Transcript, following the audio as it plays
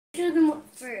Show them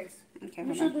first. Okay,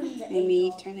 hold on. Let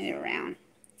me turn it around.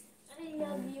 I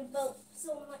love you both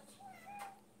so much.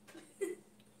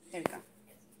 There we go.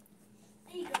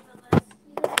 There you go,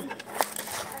 Bubba.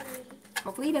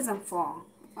 Hopefully it doesn't fall.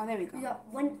 Oh, there we go. We got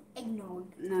one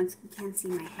eggnog. No, you can't see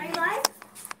my Are head. you live?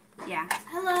 Yeah.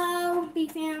 Hello,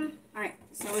 B-Fam. All right,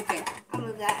 so we're good. I'll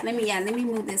move that. Let me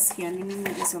move this here. Let me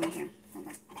move this over here. Hold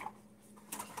on.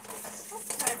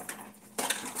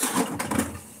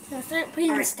 Now start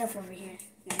putting the stuff over here.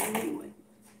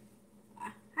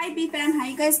 Hi, B-Fam. How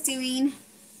you guys doing?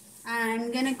 I'm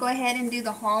going to go ahead and do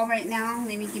the haul right now.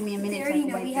 Maybe give me a minute to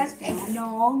wipe we this have down.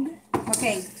 eggnog.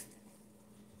 Okay.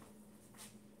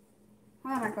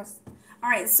 Hold on, Marcos. All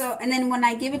right, so, and then when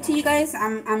I give it to you guys,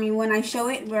 when I show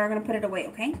it, we're going to put it away,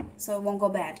 okay? So it won't go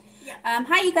bad. Yeah.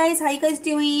 Hi, you guys. How you guys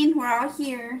doing? We're all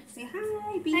here. Say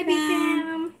hi, B-Fam. Hi,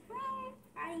 B-Fam.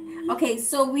 Okay,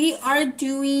 so we are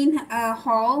doing a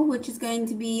haul, which is going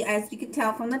to be, as you can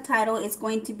tell from the title, it's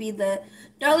going to be the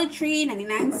Dollar Tree,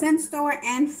 99-cent store,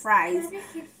 and Fry's.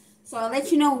 So I'll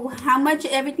let you know how much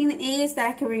everything is that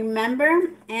I can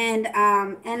remember, and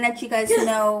let you guys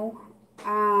know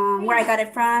where I got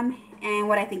it from and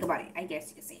what I think about it, I guess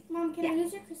you could say. Mom, can I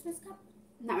use your Christmas cup?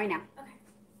 Not right now. Okay.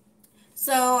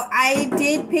 So I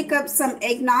did pick up some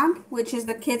eggnog, which is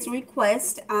the kids'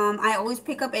 request. I always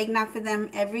pick up eggnog for them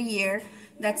every year.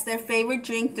 That's their favorite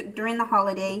drink during the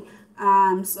holiday.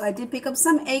 So I did pick up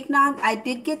some eggnog. I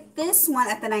did get this one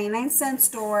at the 99-cent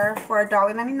store for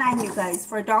 $1.99, you guys.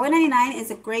 For $1.99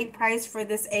 is a great price for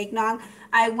this eggnog.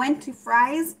 I went to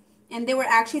Fry's, and they were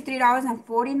actually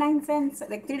 $3.49,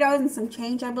 like $3 and some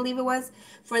change, I believe it was,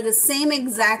 for the same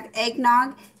exact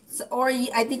eggnog. So, or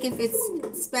I think if it's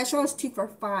special, it's 2 for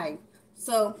 $5.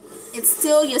 So it's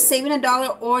still, you're saving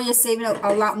 $1, or you're saving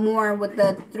a lot more with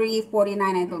the $3.49,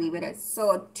 I believe it is.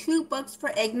 So $2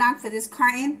 for eggnog for this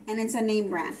carton, and it's a name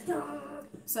brand.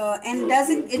 So, and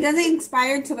it doesn't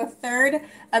expire until the 3rd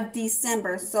of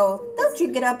December. So don't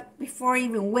drink it up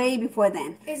way before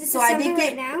then. Is it so December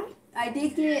right now? I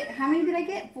did get, how many did I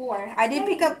get? 4. I did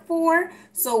pick up 4.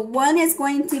 So one is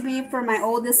going to be for my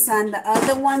oldest son. The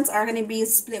other ones are going to be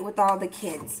split with all the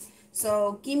kids.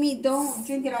 So don't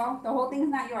drink it all. The whole thing is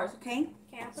not yours, okay?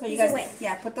 Okay, I'll put so these you guys, away.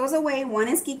 yeah, put those away. One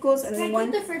is Kiko's and then one.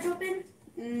 Can I keep the fridge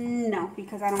open? No,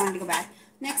 because I don't want it to go bad.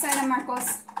 Next item,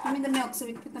 Marcos. Give me the milk so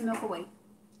we can put the milk away.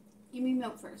 Give me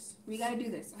milk first. We gotta do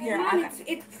this. Here, Mom,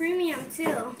 it's premium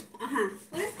too. What is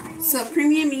premium? So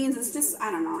premium means it's just,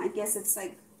 I don't know. I guess it's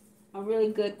like a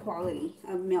really good quality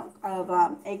of milk, of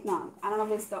eggnog. I don't know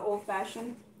if it's the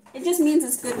old-fashioned. It just means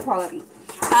it's good quality.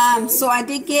 So I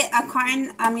did get a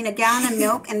gallon of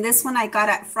milk, and this one I got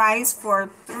at Fry's for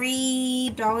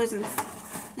 $3 and.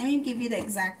 Let me give you the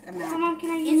exact amount. Mom,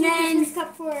 can I use your Christmas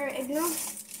cup for eggnog?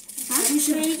 Huh?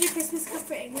 Can I use your Christmas cup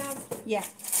for eggnog? Yeah.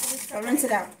 I'll rinse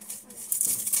it out.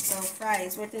 So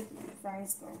Fry's, where did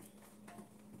Fry's go?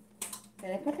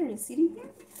 Did I put the receipt in here?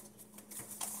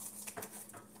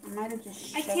 I might have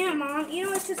just. I can't, Mom. You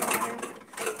know, it's just water.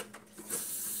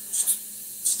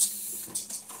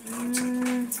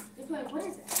 What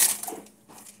is it?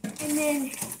 And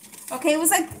then. Okay, it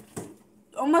was like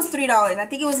almost $3. I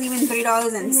think it was even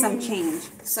 $3 and some change.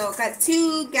 So got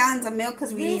 2 gallons of milk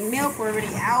because we need milk. We're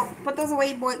already out. Put those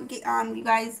away, you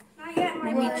guys. Not yet,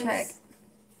 Let me check.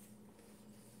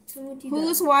 So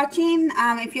Who's watching?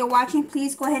 If you're watching,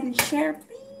 please go ahead and share,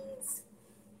 please.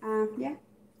 Yeah.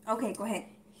 Okay, go ahead.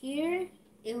 Here,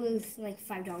 it was like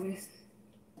 $5.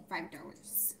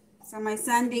 $5. So my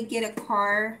son did get a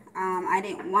car. I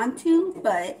didn't want to,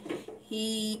 but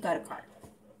he got a car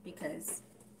because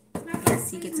yes,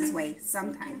 he gets his way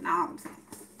sometimes. Not all the time.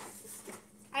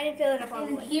 I didn't fill it up all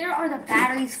the way. Here are the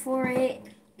batteries for it.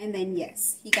 And then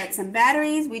yes, he got some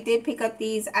batteries. We did pick up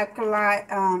these Alkali.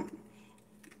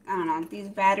 I don't know, these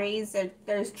batteries.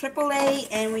 There's AAA,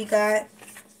 and we got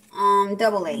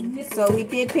AA. So we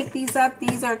did pick these up.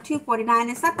 These are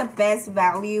 $2.49. It's not the best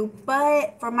value,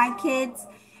 but for my kids,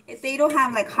 if they don't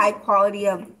have like high quality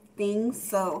of things,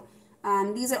 so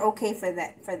these are okay for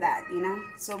that, you know.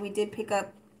 So we did pick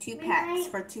up 2 packs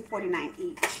for $2.49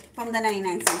 each from the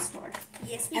 99-cent store.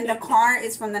 Yes, and the car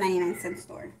is from the 99-cent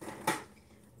store.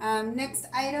 Next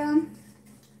item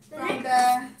from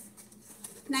the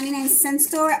 99-cent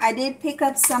store, I did pick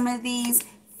up some of these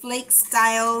flake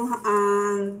style.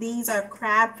 These are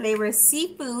crab flavored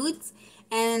seafoods,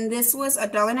 and this was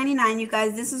 $1.99, you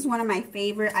guys. This is one of my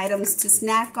favorite items to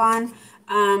snack on.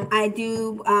 I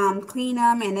do clean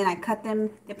them, and then I cut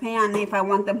them depending on if I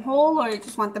want them whole or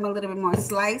just want them a little bit more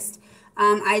sliced.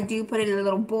 I do put it in a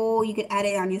little bowl. You could add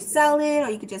it on your salad,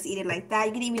 or you could just eat it like that.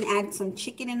 You could even add some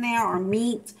chicken in there or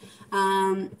meat,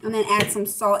 and then add some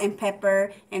salt and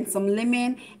pepper and some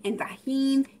lemon and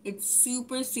tahini. It's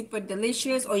super, super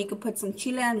delicious. Or you could put some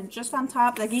chile just on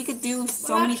top. Like, you could do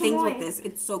so many things with this.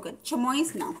 It's so good.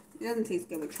 Chamoy? No, it doesn't taste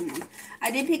good with chamoy. I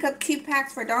did pick up 2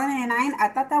 packs for $1.99. I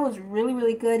thought that was really,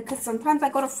 really good, because sometimes I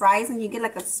go to Fry's and you get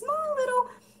like a small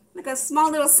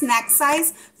little snack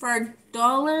size for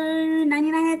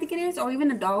 $1.99, I think it is, or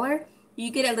even $1.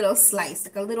 You get a little slice,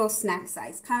 like a little snack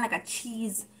size, kind of like a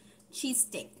cheese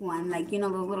stick one, like, you know,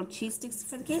 those little cheese sticks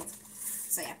for the kids.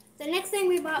 So yeah. The next thing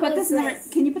we bought was this.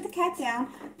 Can you put the cat down?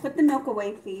 Put the milk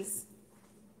away, please.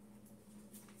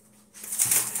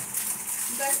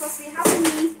 You guys supposed to be helping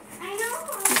me. I know.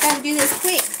 You gotta do this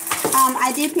quick.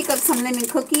 I did pick up some lemon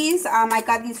cookies. I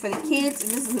got these for the kids.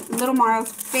 This is Little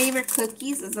Mario's favorite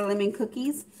cookies, is the lemon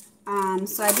cookies.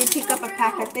 So I did pick up a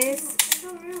pack of this.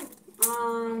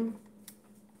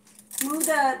 Move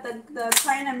the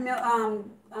carton of milk,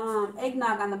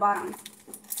 eggnog on the bottom.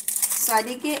 So I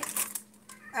did get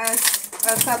a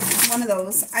cup, one of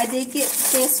those. I did get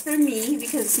this for me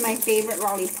because it's my favorite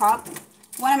lollipop.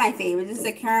 One of my favorites. This is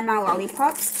the caramel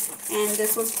lollipops, and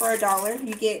this was for $1.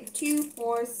 You get 2,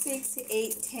 4, 6,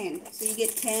 8, 10. So you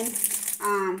get 10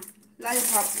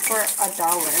 lollipops for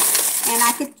 $1. And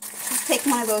I could just take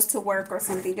one of those to work or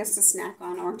something, just to snack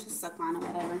on or to suck on or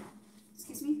whatever.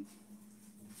 Excuse me.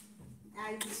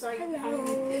 I'm sorry.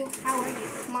 Hello. How are you?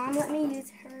 Mom, let me use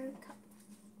her cup.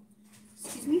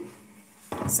 Excuse me.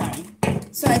 Sorry.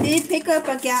 So I did pick up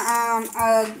a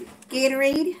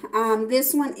Gatorade.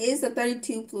 This one is the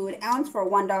 32 fluid ounce for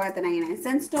 $1 at the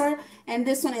 99-cent store, and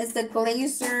this one is the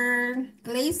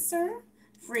Glacier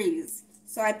Freeze.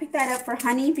 So I picked that up for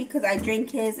Honey because I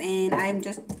drink his and I'm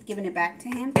just giving it back to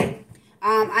him.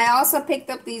 I also picked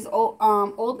up these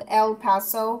Old El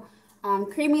Paso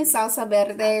creamy salsa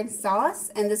verde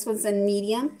sauce, and this one's in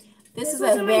medium. This is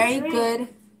a very good.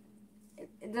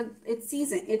 It's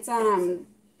seasoned. It's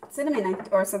cinnamon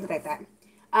or something like that.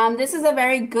 This is a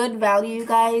very good value, you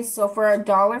guys. So for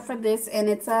 $1 for this, and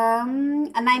it's a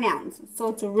 9-ounce. So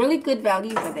it's a really good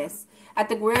value for this. At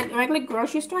the regular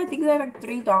grocery store, I think they're like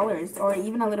 $3 or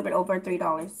even a little bit over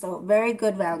 $3. So very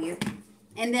good value.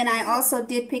 And then I also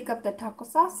did pick up the taco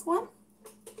sauce one.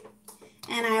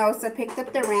 And I also picked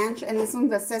up the ranch, and this one's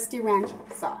the Zesty Ranch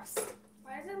sauce.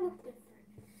 Why does it look different?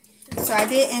 So I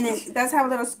did, and it does have a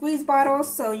little squeeze bottle,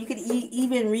 so you could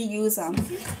even reuse them.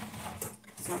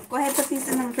 So go ahead, put these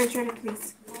in the refrigerator,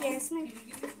 please. Yes, ma'am.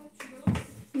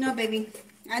 No, baby.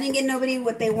 I didn't get nobody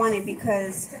what they wanted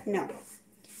because, no.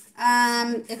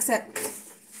 Except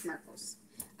Marcos.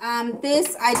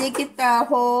 This, I did get the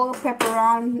whole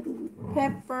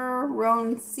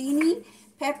pepperoncini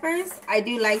peppers. I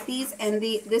do like these, and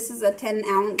this is a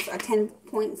 10-ounce, a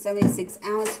 10.76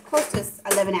 ounce, close to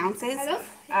 11 ounces. Hello?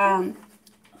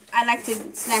 I like to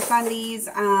snack on these.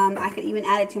 I could even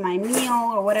add it to my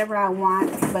meal or whatever I want,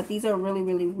 but these are really,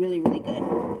 really, really, really good.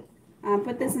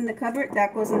 Put this in the cupboard.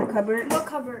 That goes in the cupboard. What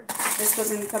cupboard? This goes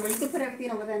in the cupboard. You can put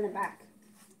everything over there in the back.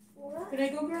 What? Could I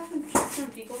go grab some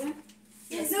pickle then?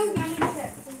 Yes. No, mommy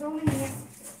said. There's only here.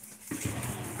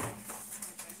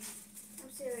 I'm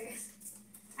serious.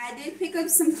 I did pick up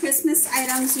some Christmas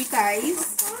items, you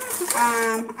guys.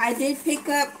 I did pick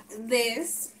up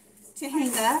this to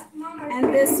hang up,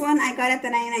 and this one I got at the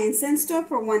 99-cent store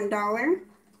for $1.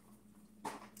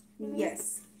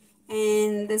 Yes,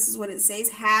 and this is what it says: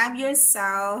 have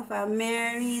yourself a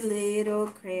merry little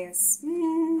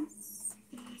Christmas.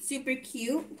 Super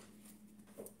cute.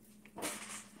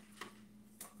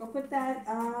 Go put that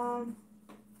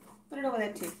put it over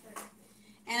there too.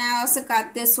 And I also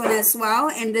got this one as well,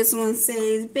 and this one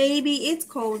says, baby, it's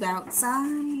cold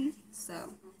outside.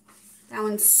 So that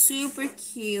one's super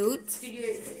cute. There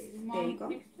you go.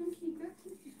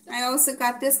 I also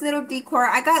got this little decor.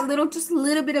 I got just a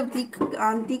little bit of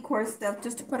decor stuff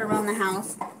just to put around the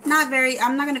house. Not very,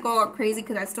 I'm not going to go crazy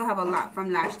because I still have a lot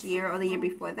from last year or the year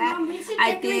before that. Mom, we should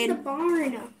decorate the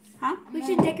barn. Huh? We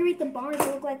should decorate the barn to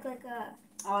look like a...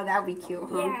 Oh, that would be cute,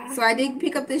 huh? Yeah. So I did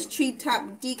pick up this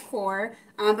treetop decor,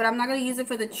 but I'm not going to use it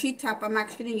for the treetop. I'm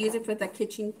actually going to use it for the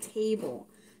kitchen table.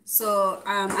 So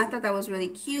I thought that was really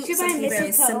cute. You should buy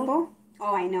very simple.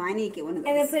 Oh, I know. I need to get one of those.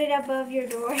 And then put it above your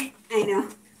door. I know.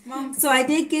 Mom. So I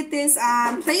did get this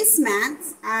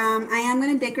placemats. I am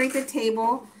going to decorate the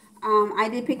table. I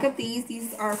did pick up these.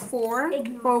 These are 4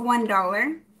 for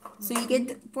 $1. So you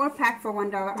get 4 pack for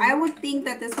 $1. I would think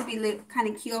that this would be kind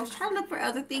of cute. I was trying to look for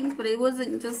other things, but it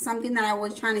wasn't just something that I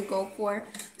was trying to go for.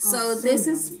 So this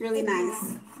is really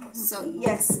nice. So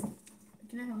yes.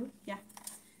 Can I help? Yeah.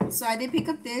 So I did pick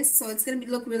up this, so it's gonna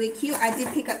look really cute. I did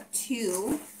pick up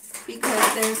 2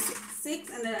 because there's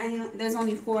 6 and then there's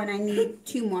only 4 and I need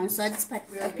 2 more. So I just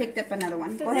picked up another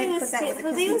one. Go ahead and put that with the They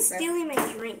were Christmas stuff. stealing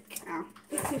my drink. Oh.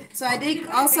 So I did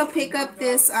also pick up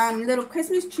this little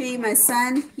Christmas tree. My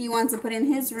son, he wants to put in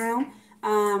his room.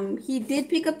 He did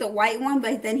pick up the white one,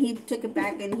 but then he took it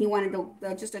back and he wanted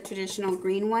just a traditional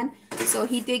green one. So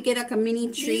he did get like a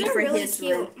mini tree for really his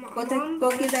cute. room.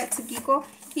 Go give that to Kiko.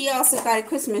 He also got a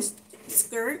Christmas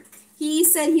skirt. He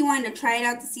said he wanted to try it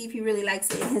out to see if he really likes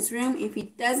it in his room. If he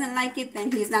doesn't like it,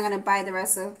 then he's not going to buy the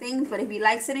rest of the things. But if he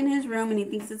likes it in his room and he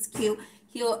thinks it's cute,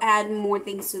 he'll add more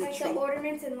things to the tree. Like the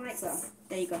ornaments and lights. So,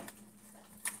 there you go.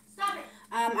 Stop it.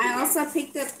 I also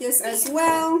picked up this as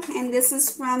well, and this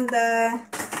is from the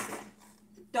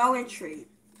Dollar Tree,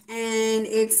 and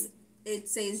it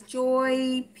says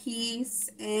Joy, Peace,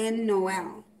 and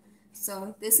Noel.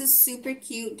 So this is super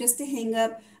cute, just to hang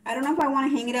up. I don't know if I want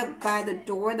to hang it up by the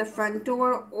door, the front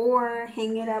door, or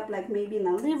hang it up like maybe in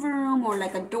the living room or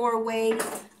like a doorway.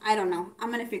 I don't know.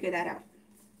 I'm gonna figure that out.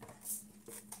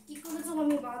 Kiko doesn't want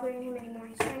me bothering him anymore.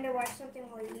 He's trying to watch something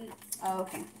while he eats. Oh,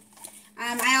 okay.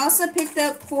 I also picked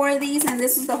up 4 of these, and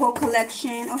this is the whole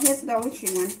collection. Oh, here's the Dollar Tree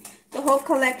one. The whole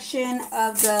collection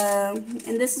of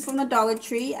and this is from the Dollar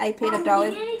Tree. I paid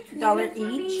 $1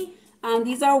 each.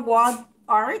 These are wall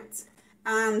art.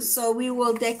 So we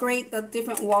will decorate the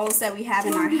different walls that we have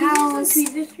in our house.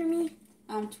 Tweezers for me?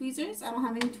 Tweezers? I don't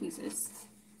have any tweezers.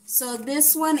 So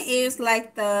this one is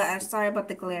like sorry about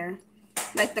the glare.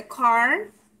 Like the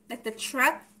car, like the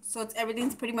truck. So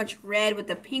everything's pretty much red with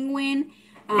the penguin.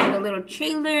 The little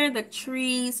trailer, the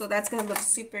tree, so that's gonna look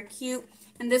super cute.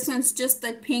 And this one's just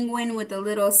the penguin with the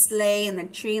little sleigh and the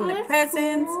tree and the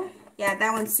presents. Cool. Yeah,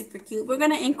 that one's super cute. We're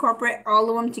gonna incorporate all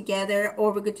of them together,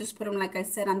 or we could just put them, like I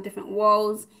said, on different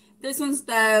walls. This one's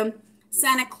the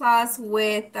Santa Claus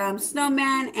with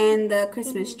snowman and the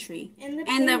Christmas tree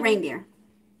and the reindeer.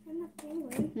 And the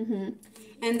penguin.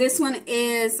 And this one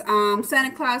is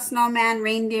Santa Claus, snowman,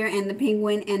 reindeer, and the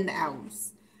penguin and the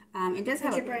owls. It does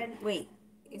have wait.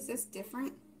 Is this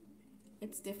different?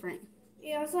 It's different.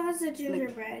 It also has the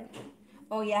gingerbread.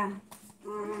 Oh, yeah.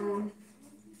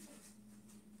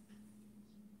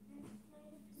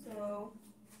 So,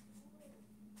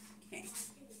 okay.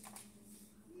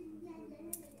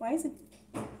 Why is it?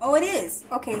 Oh, it is.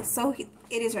 Okay, so it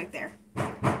is right there. I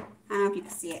don't know if you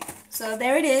can see it. So,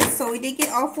 there it is. So, we did get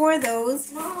all 4 of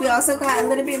those. Mom, we also got a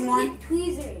little bit more.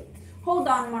 Tweezers. Hold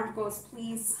on, Marcos,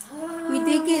 please. We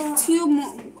did get 2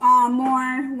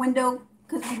 more window,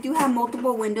 because we do have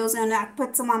multiple windows, and I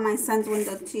put some on my son's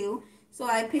window too. So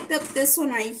I picked up this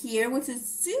one right here, which is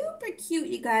super cute,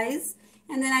 you guys.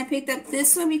 And then I picked up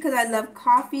this one because I love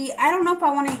coffee. I don't know if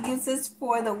I want to use this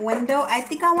for the window. I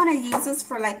think I want to use this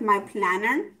for like my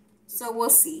planner. So we'll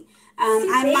see.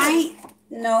 I might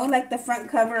know like the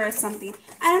front cover or something.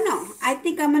 I don't know. I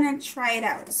think I'm going to try it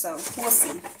out. So we'll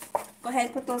see. Go ahead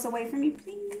and put those away for me,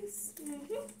 please.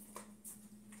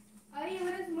 Oh, yeah,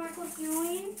 what is Marcos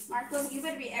doing? Marcos, you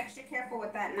better be extra careful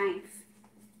with that knife.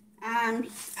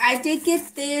 I did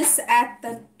get this at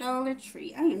the Dollar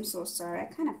Tree. I am so sorry. I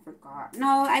kind of forgot.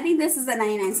 No, I think this is the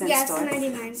 99-cent store. Yes,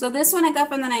 99. So this one I got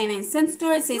from the 99-cent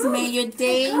store. It says, "May your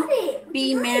day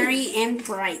be merry and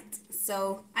bright."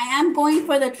 So I am going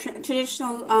for the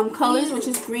traditional colors, which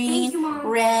is green,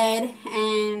 red,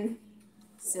 and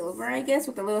silver, I guess,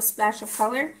 with a little splash of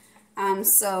color. And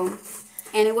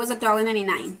it was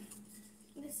 $1.99.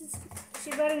 She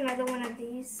bought another one of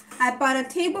these. I bought a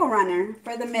table runner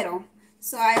for the middle.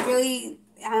 So I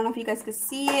don't know if you guys could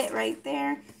see it right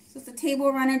there. So it's a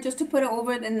table runner just to put it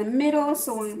over in the middle.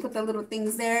 So when we put the little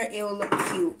things there, it will look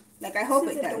cute. Like I hope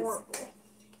it does. Adorable.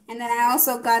 And then I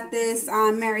also got this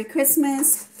Merry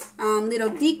Christmas little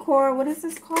decor. What is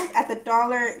this called? At the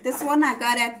Dollar. This one I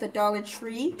got at the Dollar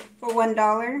Tree for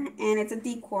 $1. And it's a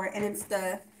decor. And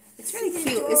it's really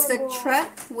cute. It's the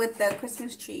truck with the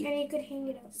Christmas tree. And you could hang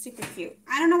it up. Super cute.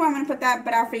 I don't know where I'm going to put that,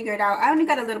 but I'll figure it out. I only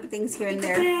got a little bit things here and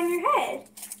there. Put it on your head.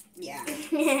 Yeah.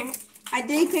 I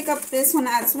did pick up this one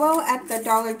as well at the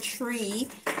Dollar Tree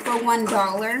for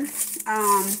 $1.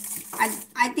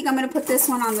 I think I'm going to put this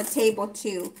one on the table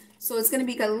too. So it's going to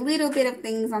be a little bit of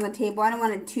things on the table. I don't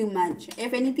want it too much.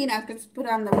 If anything, I could put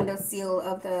it on the window seal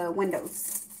of the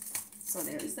windows. So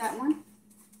there's that one.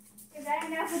 Is that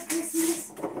enough for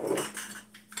Christmas?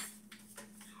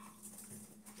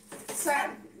 So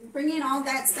bring in all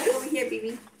that stuff over here,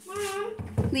 baby. Mom.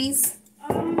 Please.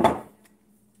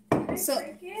 So,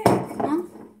 huh?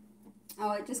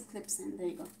 Oh, it just clips in. There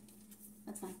you go.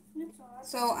 That's fine.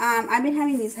 So, I've been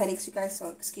having these headaches, you guys, so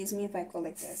excuse me if I go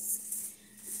like this.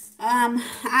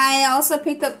 I also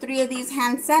picked up 3 of these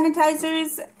hand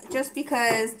sanitizers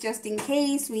just in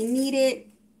case we need it.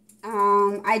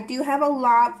 I do have a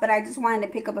lot, but I just wanted to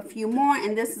pick up a few more,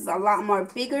 and this is a lot more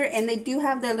bigger, and they do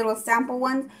have their little sample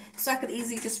ones, so I could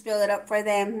easily just fill it up for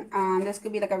them. This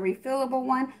could be like a refillable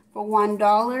one for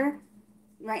 $1.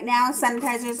 Right now,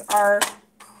 sanitizers are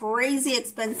crazy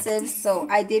expensive, so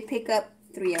I did pick up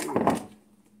 3 of them.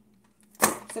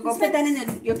 So go put that in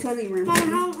the utility room.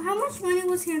 Mom, how much money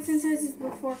was hand sanitizers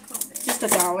before COVID? Just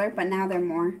 $1, but now they're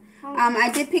more.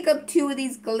 I did pick up 2 of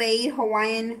these Glade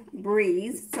Hawaiian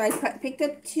Breeze. So I picked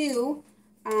up 2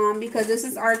 because this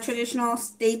is our traditional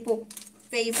staple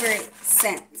favorite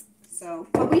scent. So,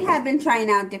 but we have been trying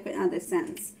out different other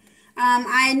scents.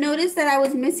 I noticed that I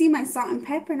was missing my salt and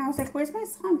pepper, and I was like, "Where's my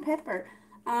salt and pepper?"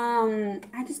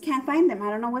 I just can't find them. I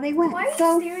don't know where they went. Why are you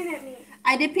staring at me?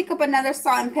 I did pick up another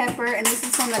salt and pepper, and this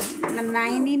is from the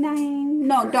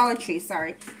Dollar Tree,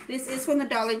 sorry. This is from the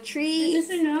Dollar Tree. Is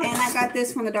this enough? And I got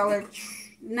this from the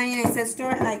 99-cent store,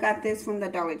 and I got this from the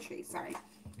Dollar Tree, sorry.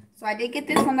 So I did get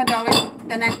this from the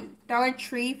Dollar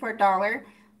Tree for $1,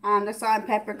 the salt and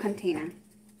pepper container.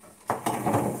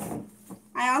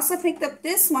 I also picked up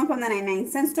this one from the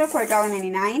 99-cent store for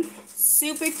 $1.99.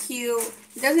 Super cute.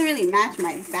 It doesn't really match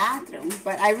my bathroom,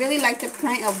 but I really like the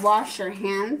print of wash your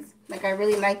hands. Like, I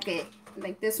really like it.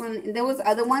 Like this one. There was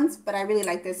other ones, but I really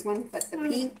like this one. But the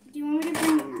pink. Do you want me to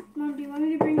bring? Mom, do you want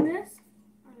me to bring this?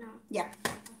 Or no? Yeah.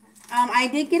 I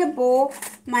did get a bowl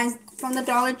from the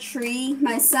Dollar Tree.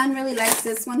 My son really likes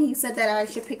this one. He said that I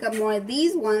should pick up more of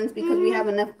these ones because we have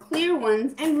enough clear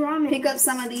ones. And ramen. Pick up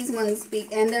some of these ones,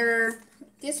 and they're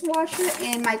dishwasher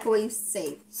and microwave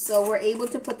safe. So we're able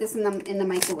to put this in the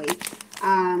microwave.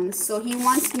 So he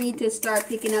wants me to start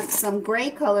picking up some gray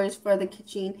colors for the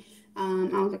kitchen.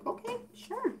 I was like, okay,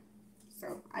 sure.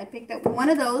 So I picked up one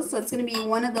of those. So it's going to be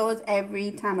one of those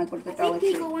every time I go to the Dollar Tree.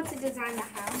 I think people want to design the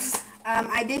house.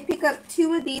 I did pick up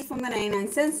 2 of these from the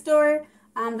 99-cent store.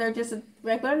 They're just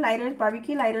regular lighters,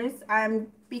 barbecue lighters.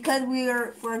 Because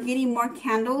we're getting more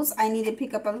candles, I need to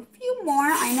pick up a few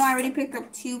more. I know I already picked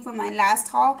up 2 for my last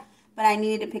haul, but I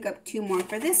needed to pick up 2 more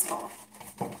for this haul.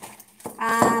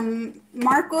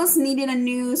 Marcos needed a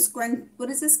new what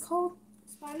is this called?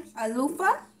 Sponge? A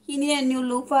loofah. He needed a new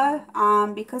loofah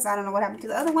because I don't know what happened to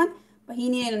the other one, but he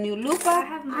needed a new loofah.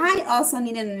 I also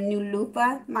needed a new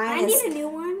loofah. I need a new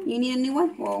one. You need a new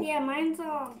one? Well, yeah, mine's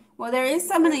all. Well, there is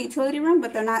some in the utility room,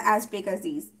 but they're not as big as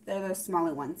these. They're the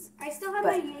smaller ones. I still have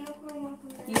my unicorn one.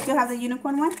 You still have the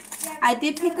unicorn one? Yeah. I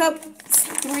did pick up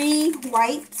 3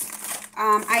 whites.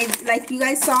 Like you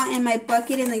guys saw in my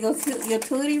bucket in the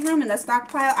utility room in the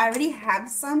stockpile, I already have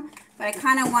some, but I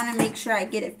kind of want to make sure I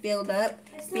get it filled up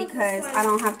because I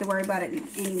don't have to worry about it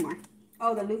anymore.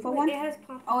 Oh, the loofah one? It has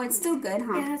pom-poms. Oh, it's still good,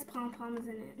 huh? It has pom-poms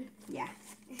in it. Yeah.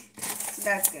 So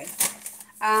that's good.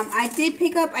 I did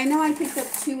pick up, I know I picked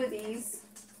up 2 of these.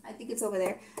 I think it's over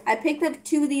there. I picked up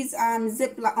 2 of these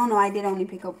Ziploc. Oh, no, I did only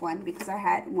pick up 1 because I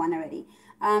had 1 already.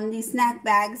 These snack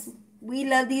bags. We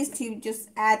love these to just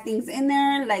add things in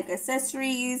there, like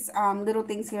accessories, little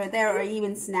things here or there, or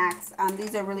even snacks.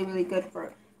 These are really, really good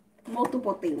for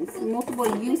multiple things,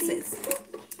 multiple uses.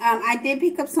 I did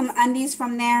pick up some undies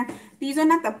from there. These are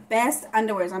not the best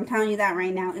underwears. I'm telling you that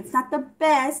right now. It's not the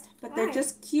best, but they're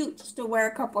just cute just to wear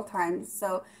a couple times.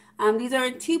 So these are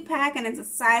a 2-pack, and it's a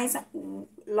size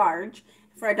large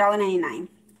for $1.99.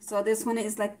 So this one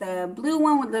is like the blue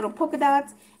one with little polka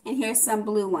dots. And here's some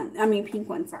pink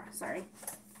ones, sorry.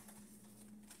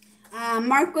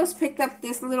 Marcos picked up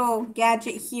this little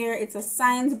gadget here. It's a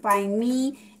Science by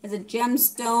Me. It's a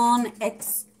gemstone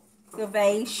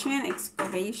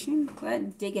excavation.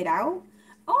 What? Dig it out?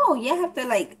 Oh, you have to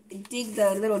like dig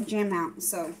the little gem out.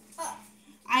 So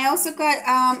I also got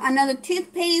another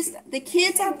toothpaste. The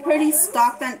kids are pretty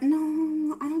stocked on.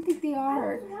 No, I don't think they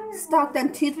are stocked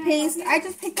on toothpaste. I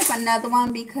just picked up another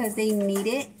one because they need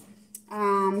it.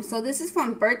 So this is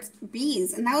from Burt's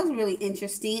Bees, and that was really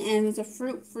interesting, and it's a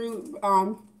fruit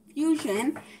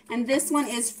fusion, and this one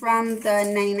is from the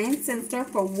 99-cent store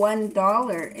for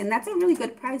 $1, and that's a really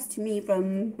good price to me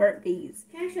from Burt's Bees.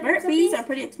 Burt's Bees are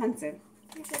pretty expensive.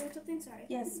 Can I show you something? Sorry.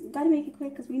 Yes, we gotta make it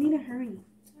quick because we need to hurry.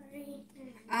 Sorry.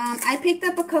 I picked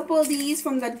up a couple of these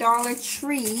from the Dollar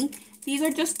Tree. These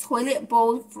are just toilet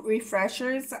bowl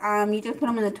refreshers. You just put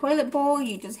them in the toilet bowl,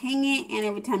 you just hang it, and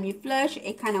every time you flush,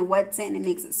 it kind of wets it and it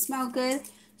makes it smell good.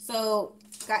 So,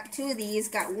 got 2 of these.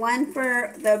 Got one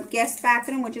for the guest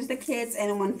bathroom, which is the kids,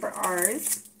 and one for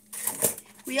ours.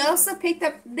 We also picked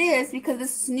up this because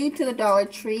this is new to the Dollar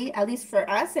Tree, at least for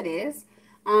us it is.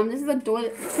 This is a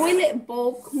toilet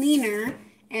bowl cleaner,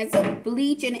 and it's a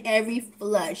bleach in every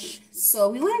flush. So,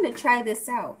 we wanted to try this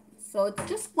out. So it's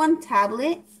just one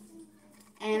tablet.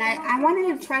 And I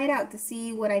wanted to try it out to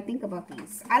see what I think about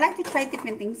these. I like to try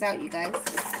different things out, you guys.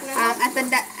 At the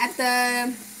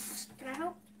Can I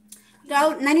help?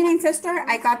 99 cent store,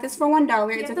 I got this for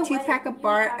 $1. It's a 2-pack of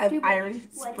bar of Irish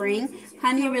Spring.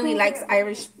 Honey really likes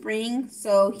Irish Spring,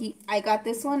 so I got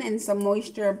this one and some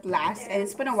Moisture Blast. And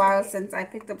it's been a while since I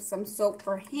picked up some soap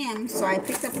for him, so I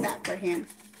picked up that for him.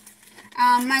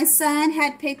 My son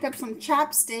had picked up some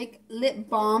chapstick lip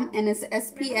balm, and it's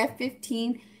SPF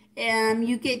 15.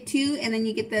 You get 2 and then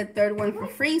you get the third one for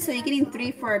free, so you're getting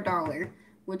 3 for $1,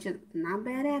 which is not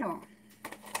bad at all.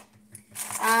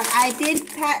 I did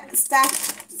stock.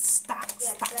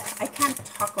 I can't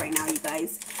talk right now, you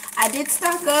guys. I did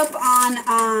stock up on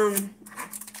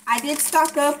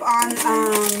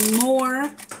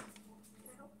more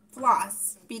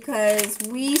floss, because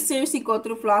we seriously go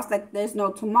through floss like there's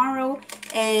no tomorrow,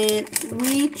 and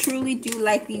we truly do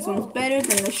like these ones better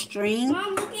than the string.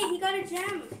 Mom, look at, he got a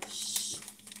gem.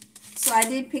 So I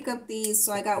did pick up these.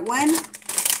 So I got 1,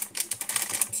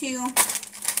 2,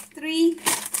 3,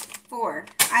 4.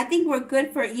 I think we're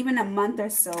good for even a month or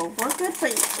so. We're good for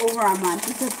over a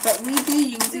month, but we do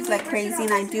use these like crazy,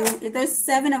 and I do. There's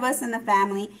 7 of us in the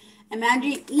family.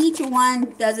 Imagine each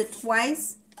one does it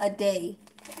twice a day.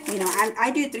 You know,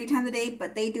 I do it 3 times a day,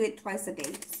 but they do it twice a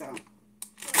day. So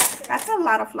that's a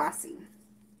lot of flossing.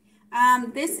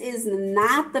 This is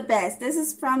not the best. This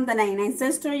is from the 99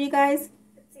 cent store, you guys.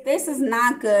 This is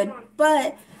not good,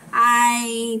 but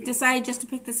I decided just to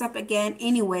pick this up again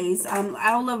anyways.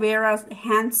 Aloe Vera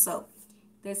hand soap.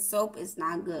 This soap is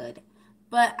not good,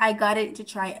 but I got it to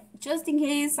try it just in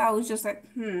case. I was just like,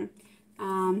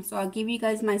 so I'll give you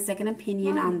guys my second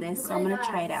opinion on this. So I'm gonna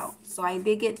try it out. So I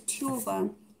did get 2 of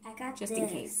them, just in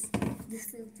case.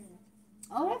 This little thing.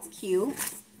 Oh, that's cute.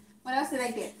 What else did I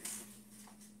get?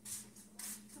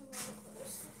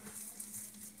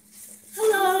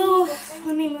 Hello.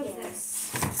 Let me move this.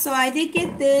 So I did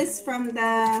get this from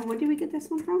the, where did we get this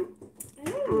one from?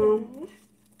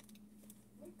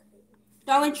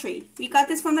 Dollar Tree. We got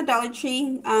this from the Dollar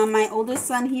Tree. My oldest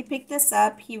son, he picked this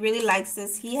up. He really likes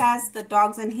this. He has the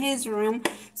dogs in his room,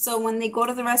 so when they go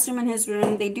to the restroom in his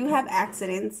room, they do have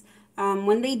accidents.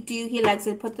 When they do, he likes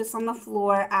to put this on the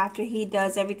floor. After he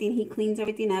does everything, he cleans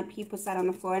everything up, he puts that on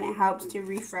the floor, and it helps to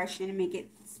refresh and make it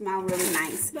smell really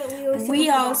nice. But we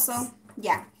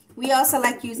also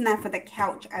like using that for the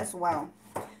couch as well.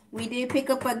 We did pick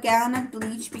up a gallon of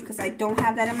bleach because I don't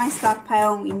have that in my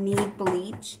stockpile, and we need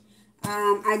bleach.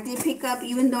 I did pick up,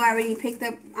 even though I already picked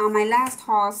up on my last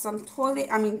haul, some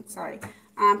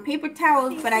paper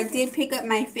towels, but I did pick up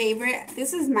my favorite.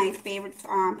 This is my favorite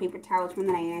paper towels from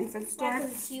the 99 cent store.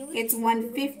 It's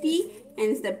 $1.50,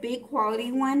 and it's the big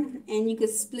quality one, and you can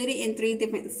split it in 3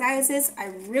 different sizes. I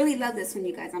really love this one,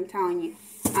 you guys. I'm telling you.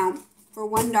 For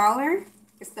 $1,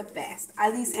 it's the best,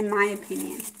 at least in my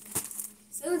opinion.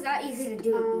 So it was that easy to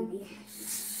do,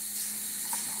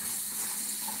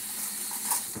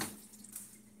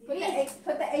 baby.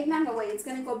 Put the eggnog away. It's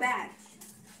gonna go bad.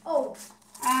 Oh.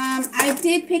 I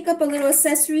did pick up a little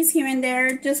accessories here and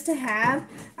there just to have.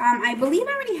 I believe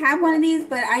I already have one of these,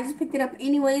 but I just picked it up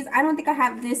anyways. I don't think I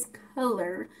have this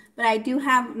color, but I do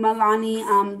have Milani,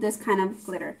 this kind of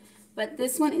glitter. But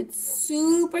this one, it's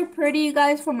super pretty, you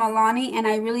guys, from Milani, and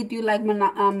I really do like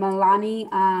Milani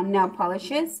nail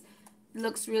polishes. It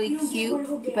looks really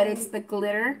cute, but it's the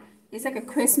glitter. It's like a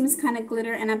Christmas kind of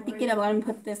glitter, and I'm thinking I'm going to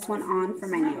put this one on for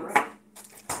my nails.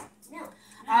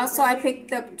 Also, I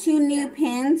picked up 2 new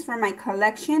pins for my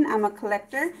collection. I'm a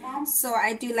collector, so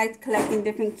I do like collecting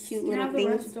different cute little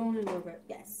things.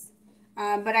 Yes.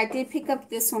 But I did pick up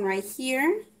this one right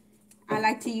here. I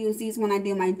like to use these when I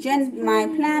do my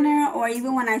planner, or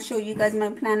even when I show you guys my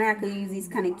planner, I could use these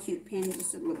kind of cute pins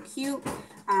just to look cute.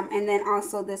 And then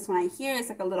also this one right here, it's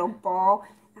like a little ball.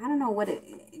 I don't know what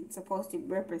it's supposed to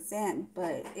represent,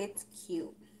 but it's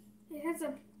cute. It has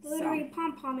a glittery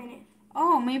pom-pom in it.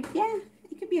 Oh, maybe, yeah,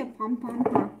 it could be a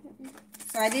pom-pom.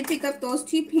 So I did pick up those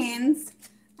 2 pins.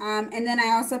 And then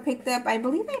I also picked up, I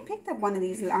believe I picked up one of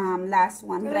these last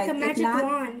one, but like I did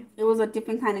not. It was a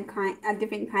different kind of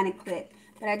clip.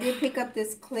 But I did pick up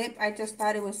this clip. I just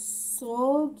thought it was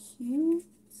so cute.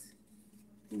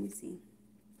 Let me see.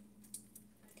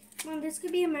 Mom, this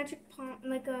could be a magic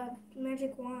like a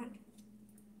magic wand.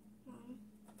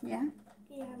 Yeah?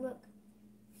 Yeah, look.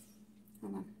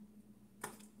 Hold on.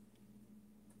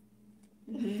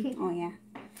 Oh, yeah.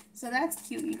 So that's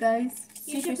cute, you guys.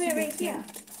 You should put it right here.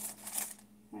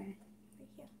 Where? Right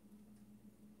here.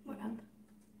 More up.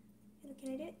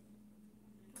 Can I do it?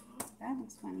 That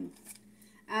looks funny.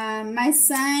 My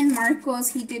son, Marcos,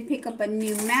 he did pick up a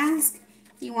new mask.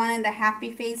 He wanted the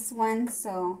happy face one,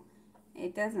 so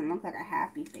it doesn't look like a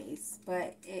happy face,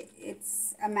 but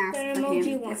it's a mask for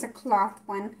him. It's a cloth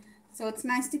one. So it's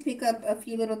nice to pick up a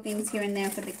few little things here and there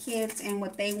for the kids and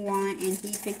what they want, and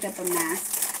he picked up a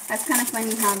mask. That's kind of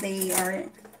funny how they are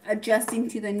adjusting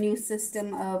to the new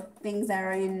system of things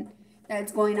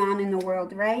that's going on in the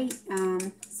world, right?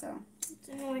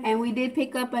 And we did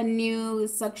pick up a new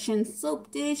suction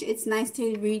soap dish. It's nice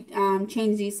to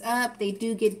change these up. They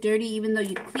do get dirty even though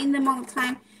you clean them all the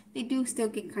time. They do still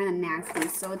get kind of nasty,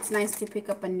 so it's nice to pick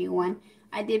up a new one.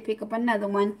 I did pick up another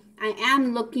one. I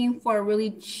am looking for a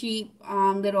really cheap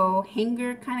little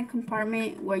hanger kind of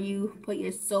compartment where you put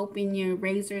your soap and your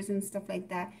razors and stuff like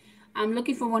that. I'm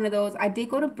looking for one of those. I did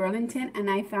go to Burlington and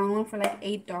I found one for like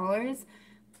 $8.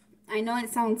 I know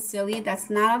it sounds silly. That's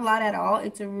not a lot at all.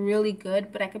 It's a really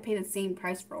good, but I could pay the same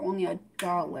price for only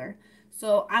 $1.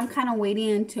 So I'm kind of waiting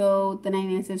until the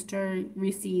 99 Sister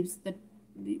receives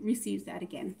that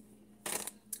again.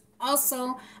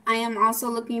 Also, I am also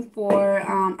looking for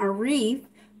a wreath,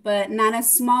 but not a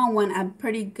small one, a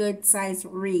pretty good size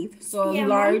wreath. So a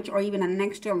large or even an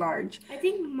extra large. I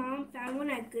think Mom found one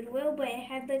at Goodwill, but it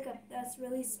had like a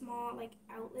really small like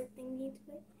outlet thingy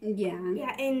to it. Yeah.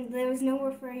 Yeah, and there was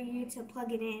nowhere for you to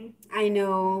plug it in. I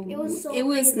know. It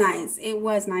was nice. It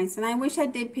was nice. And I wish I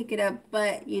did pick it up,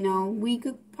 but you know, we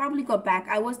could probably go back.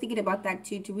 I was thinking about that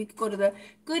too. We could go to the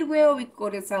Goodwill, we could go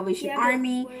to the Salvation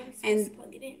Army and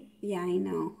plug it in. Yeah, I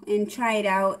know. And try it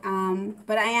out.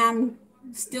 But I am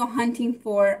still hunting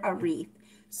for a wreath.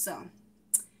 So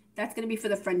that's gonna be for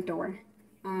the front door.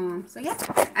 So yeah,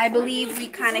 I believe we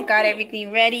kind of got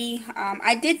everything ready.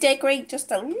 I did decorate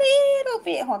just a little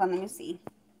bit. Hold on, let me see.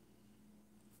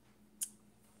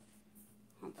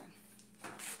 Hold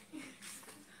on.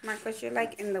 Marcos, you're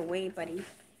like in the way, buddy.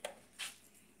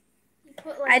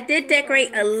 I did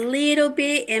decorate a little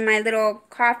bit in my little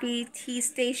coffee tea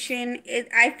station.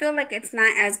 I feel like it's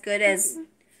not as good as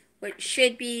what it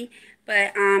should be.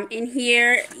 But in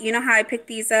here, you know how I picked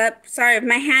these up? Sorry, if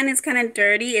my hand is kind of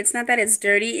dirty. It's not that it's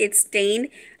dirty, it's stained.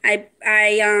 I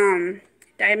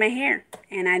dyed my hair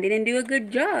and I didn't do a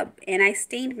good job. And I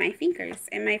stained my fingers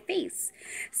and my face.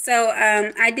 So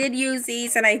I did use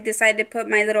these and I decided to put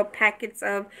my little packets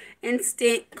of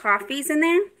instant coffees in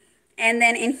there. And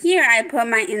then in here, I put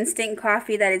my instant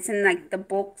coffee that it's in like the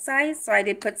bulk size. So I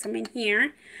did put some in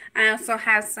here. I also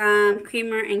have some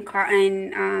creamer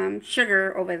and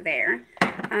sugar over there.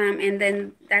 And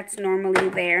then that's normally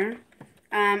there.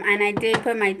 And I did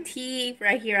put my tea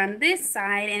right here on this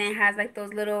side. And it has like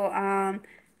those little,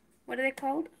 what are they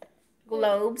called?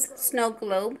 Globes, snow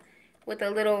globe with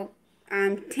a little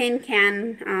tin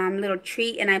can little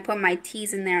treat. And I put my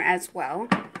teas in there as well.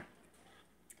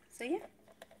 So yeah.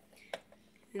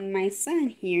 And my son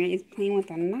here is playing with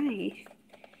a knife,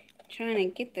 trying to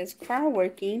get this car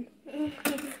working.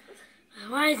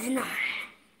 Why is it not?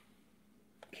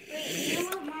 Wait, you know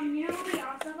what, Mom? You know what we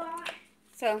also got?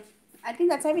 So, I think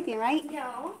that's everything, right?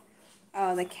 No.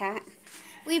 Oh, the cat.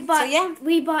 We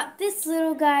bought this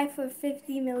little guy for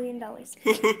 $50 million. All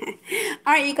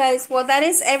right, you guys. Well, that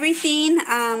is everything.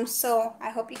 So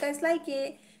I hope you guys like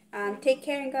it. Take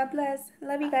care and God bless.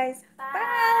 Love you guys. Bye.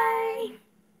 Bye.